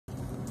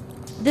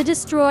The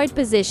destroyed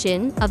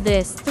position of the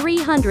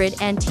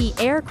S-300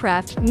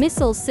 anti-aircraft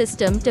missile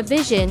system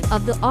division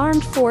of the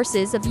Armed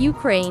Forces of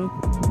Ukraine.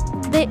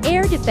 The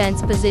air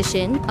defense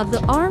position of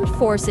the Armed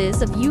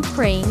Forces of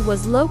Ukraine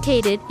was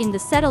located in the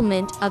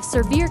settlement of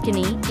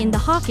Tsirkuny in the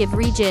Kharkiv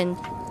region.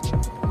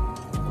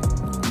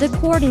 The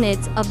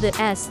coordinates of the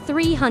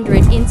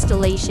S-300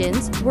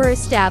 installations were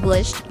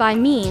established by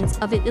means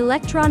of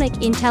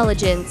electronic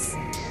intelligence.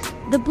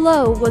 The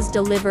blow was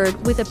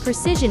delivered with a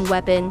precision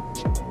weapon.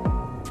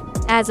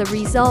 As a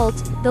result,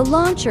 the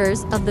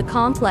launchers of the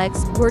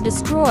complex were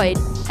destroyed,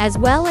 as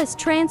well as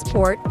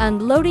transport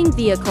unloading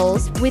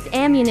vehicles with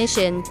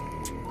ammunition.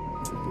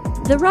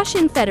 The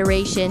Russian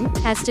Federation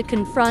has to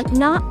confront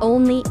not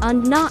only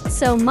and not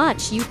so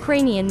much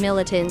Ukrainian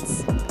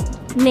militants.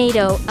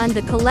 NATO and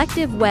the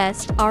collective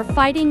West are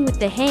fighting with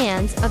the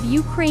hands of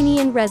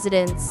Ukrainian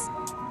residents.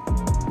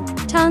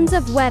 Tons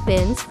of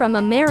weapons from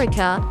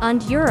America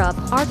and Europe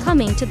are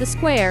coming to the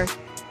square.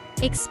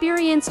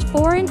 Experienced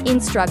foreign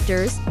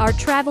instructors are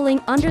traveling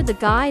under the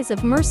guise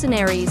of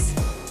mercenaries.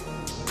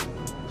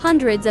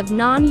 Hundreds of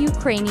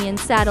non-Ukrainian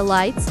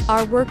satellites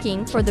are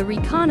working for the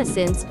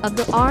reconnaissance of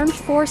the armed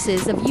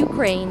forces of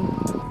Ukraine.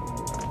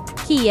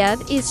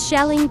 Kiev is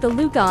shelling the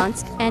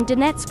Lugansk and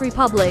Donetsk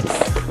republics.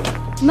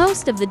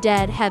 Most of the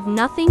dead have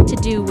nothing to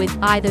do with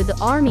either the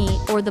army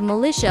or the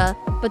militia,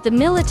 but the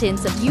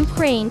militants of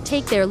Ukraine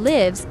take their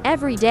lives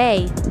every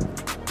day.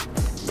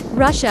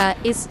 Russia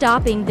is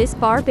stopping this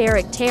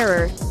barbaric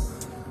terror.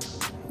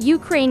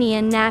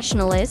 Ukrainian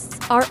nationalists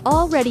are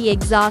already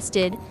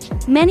exhausted,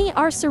 many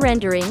are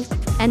surrendering,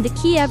 and the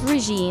Kiev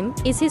regime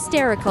is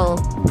hysterical.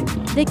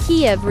 The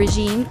Kiev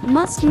regime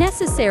must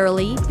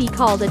necessarily be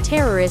called a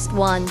terrorist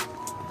one.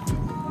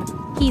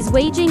 He's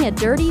waging a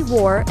dirty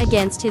war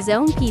against his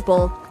own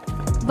people,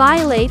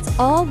 violates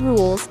all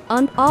rules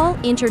and all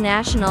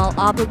international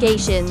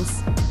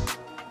obligations.